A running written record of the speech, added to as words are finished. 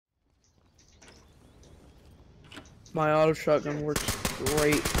My auto shotgun works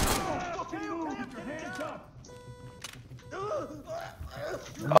great.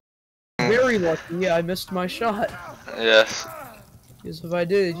 Very lucky, yeah, I missed my shot. Yes. Because if I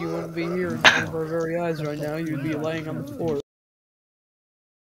did, you wouldn't be here in front of our very eyes right now, you'd be laying on the floor.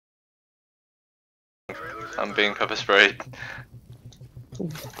 I'm being pepper sprayed.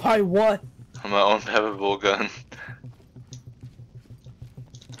 By what? On my own pepper ball gun.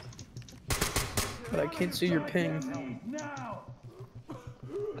 But I can't see your ping.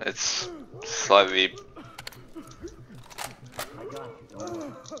 It's slightly.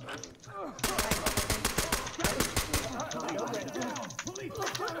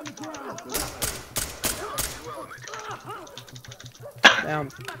 Down.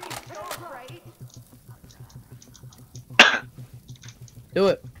 Do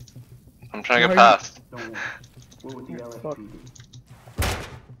it. I'm trying to get past. Fuck.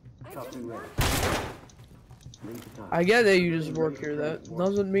 I get that you just work here. That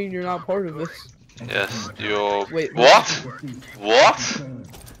doesn't mean you're not part of this. Yes, you're. Wait. What? What?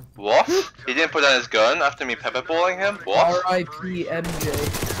 What? He didn't put down his gun after me pepperballing him? What? R.I.P. MJ. What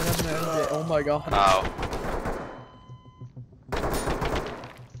happened to MJ? Oh my god. Ow.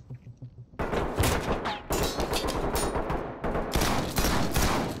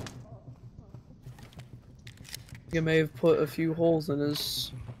 You may have put a few holes in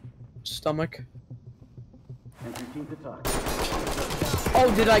his stomach. Oh,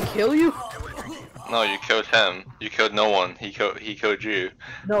 did I kill you? No, you killed him. You killed no one. He killed you.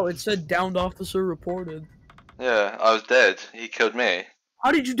 No, it said downed officer reported. Yeah, I was dead. He killed me.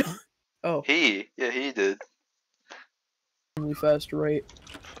 How did you do? Oh, Yeah, he did. really fast rate.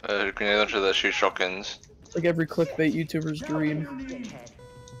 Grenade launcher that shoots shotguns. It's like every clickbait YouTuber's dream.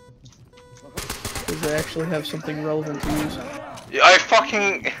 Because they actually have something relevant to use. Yeah, I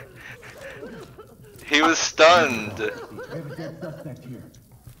fucking. He was stunned. Talk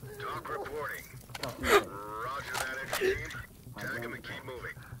reporting. Roger that, entry team. Tag him and keep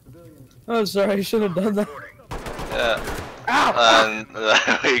moving. Oh, sorry, I should have done that. Yeah. Ow! And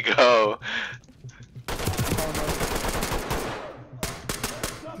there we go.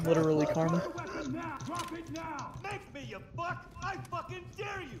 Literally karma. Make me, you fuck! I fucking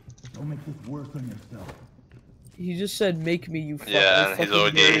dare you! Don't make this worse on yourself. He just said, "Make me, you fuck." Yeah, and he's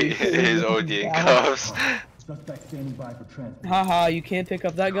OD. He's OD in cuffs. Suspect standing by for transport. Haha, you can't pick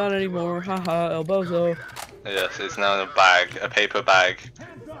up that gun anymore. Haha, El Bozo. Yes, it's now in a bag, a paper bag.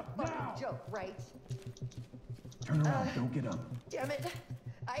 Joke, right? Turn around, don't get up. Damn it.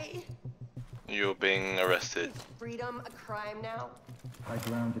 You're being arrested. Is freedom a crime now? High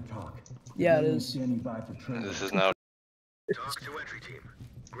ground to talk. Yeah, it is. Standing by for transport. This is now. Talk to entry team.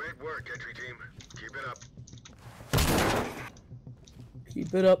 Great work, entry team. Keep it up.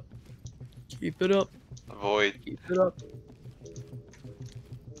 Keep it up. Keep it up. Void. Keep it up.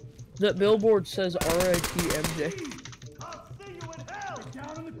 That billboard says R.I.P. MJ. I'll see you in hell!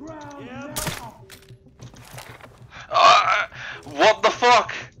 Down on the ground. Yeah. What the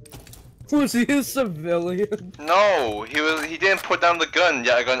fuck? Was he a civilian? No, he didn't put down the gun,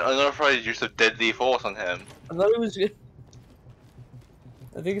 yet I got an unauthorized use of deadly force on him. I thought it was. I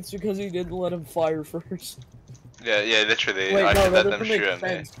think it's because he didn't let him fire first. Yeah, literally. Wait, I no, should that let them doesn't shoot make at me.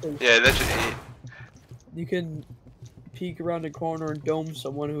 sense, 'cause Yeah, literally. you can peek around a corner and dome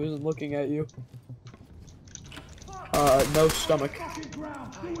someone who isn't looking at you. No stomach.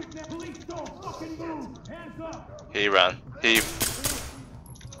 He ran. He.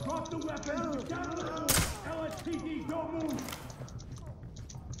 Drop the weapon. Down on the floor. LSPD, don't move.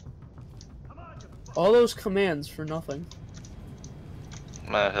 All those commands for nothing.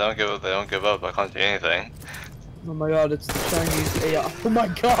 Man, if they don't give up, I can't do anything. Oh my god, it's the Chinese AI. Oh my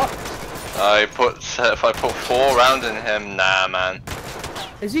god! If I put 4 rounds in him, nah, man.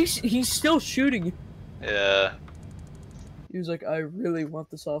 Is he's still shooting you? Yeah. He was like, I really want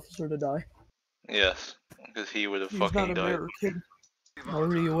this officer to die. Yes. Because he would have He's fucking not died. American.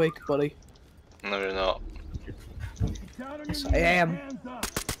 Already awake, buddy. No, you're not. Yes, I am.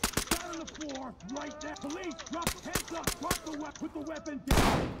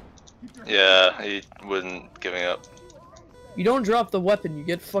 Yeah, he wasn't giving up. You don't drop the weapon, you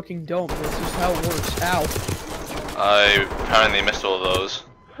get fucking domed. That's just how it works. Ow. I apparently missed all those.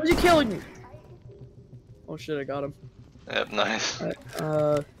 Why's he killing me? Oh shit, I got him. Yep, nice.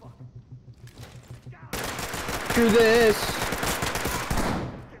 Alright, do this!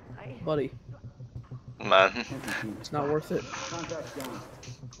 Buddy, Man. it's not worth it.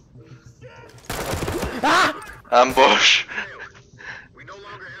 Ah! Ambush! We no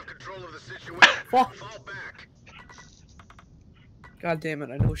longer have control of the situation. Fuck. Fall back. God damn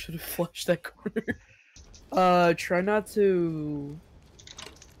it, I know I should have flushed that corner. Try not to.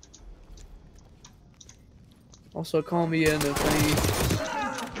 Also, call me in if any.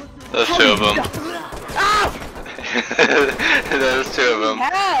 There's two of them. There's two of them.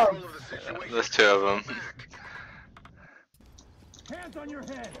 How? There's two of them. Hands on your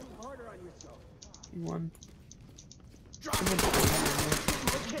head. Harder on yourself. One.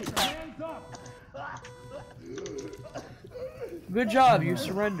 Hands up. Good job, you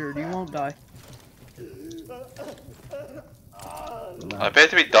surrendered. You won't die. I appear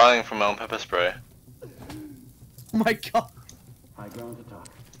to be dying from my own pepper spray. Oh my god. High ground to talk.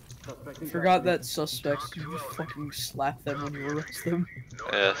 Suspect I forgot that suspects, you just fucking slap them when you arrest them.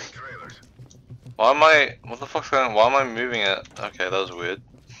 Yes. Why am I? What the fuck's going on? Why am I moving it? Okay, that was weird.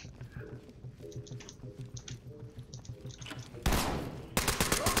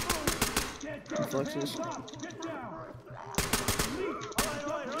 Reflexes. Get down.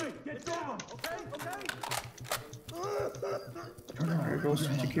 Get down. There goes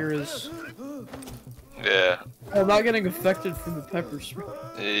Shakira's. Yeah. I'm not getting affected from the pepper spray.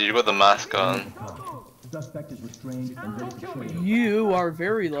 You got the mask on. Suspect is restrained and ready for training. You are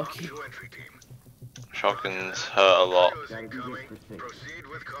very lucky. Shotguns hurt a lot.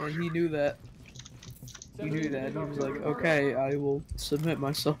 And he knew that. He knew that. He was like, okay, I will submit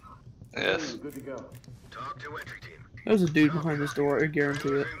myself. Yes. Good to go. There's a dude behind this door, I guarantee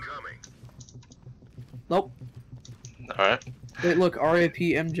it. Nope. Alright. Wait, look, RAP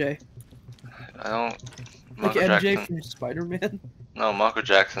MJ. I don't. Like Michael MJ Jackson. from Spider-Man. No, Michael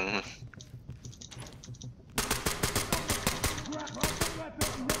Jackson.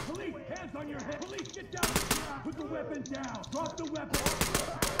 Police, hands on your head. Police, get down. Put the weapon down. Drop the weapon.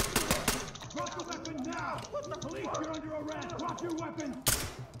 Drop the weapon now. Police, you're under arrest. Drop your weapon.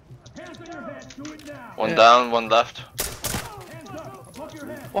 Hands on your head. Do it now. One down, one left. Hands up above your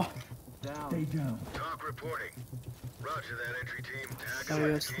head. Oh, Stay down. Talk reporting. Roger that, entry team. Tag oh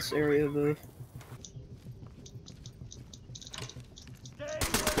yes, this area of the...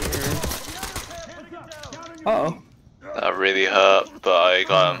 Uh-oh. That really hurt, but I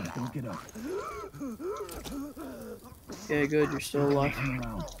got him. Don't get up. Yeah, good, you're still alive. Turn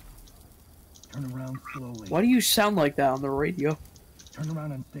around. Turn around slowly. Why do you sound like that on the radio? Turn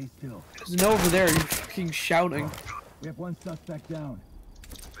around and stay still. There's no over there, you're fucking shouting. We have one suspect down.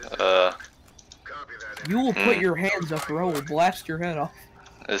 Copy that. You will put your hands up or I will blast your head off.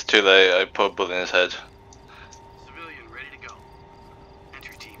 It's too late. I put a bullet in his head. Civilian ready to go.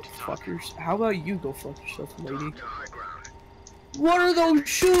 Entry team to talk. Fuckers. How about you go fuck yourself, lady? To high ground. What are those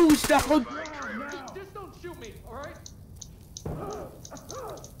shoes down? Just don't shoot me, alright?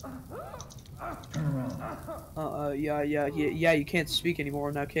 Turn around. Yeah, you can't speak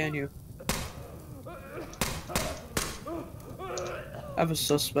anymore now, can you? I have a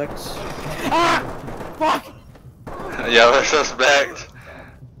suspect. Ah! Fuck! Yeah, the suspect.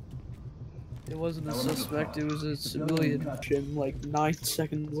 It wasn't a suspect, it was a civilian. Like 9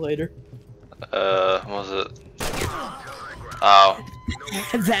 seconds later. What was it? Ow.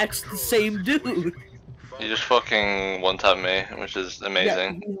 That's the same dude! You just fucking one-tapped me, which is Yeah,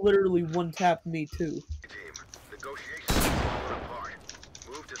 amazing. he literally one-tapped me too. Team. Negotiations are falling apart.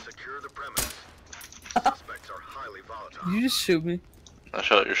 Move to secure the premise. Suspects are highly volatile. Did you just shoot me? I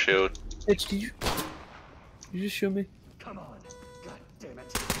shot your shield. Bitch, did you just shoot me? Come on. God damn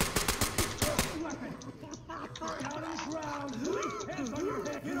it. Weapon. Down on the ground. Police, hands on your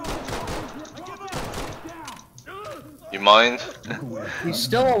head. Get off. I give up. Get down. You mind? He's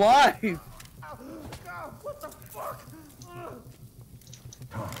still alive! What the fuck?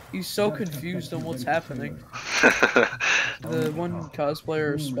 He's so confused on what's happening. The one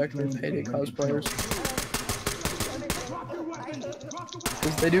cosplayer, Spectre, Payday cosplayers.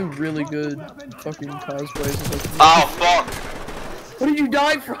 Because they do really good fucking cosplays. Oh fuck! What did you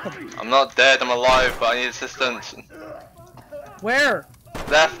die from? I'm not dead. I'm alive, but I need assistance. Where?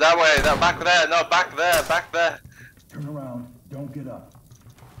 Left, that way. That back there. No, back there. Back there. Turn around. Don't get up.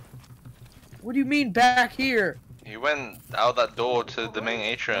 What do you mean back here? You went out that door to the main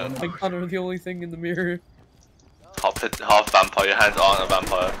atrium. My god, I'm the only thing in the mirror. Half vampire. Your hands aren't a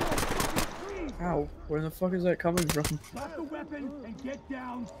vampire. Ow, where the fuck is that coming from? Drop the weapon and get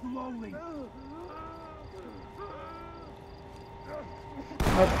down slowly.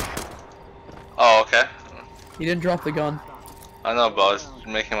 Oh, okay. He didn't drop the gun. I know, but I was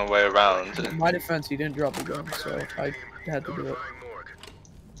making my way around. In my defense, he didn't drop the gun, so I had to do it.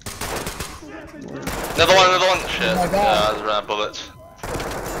 Another one. Shit. Oh my God. Yeah, I was running out of bullets.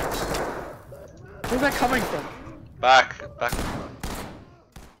 Where's that coming from? Back.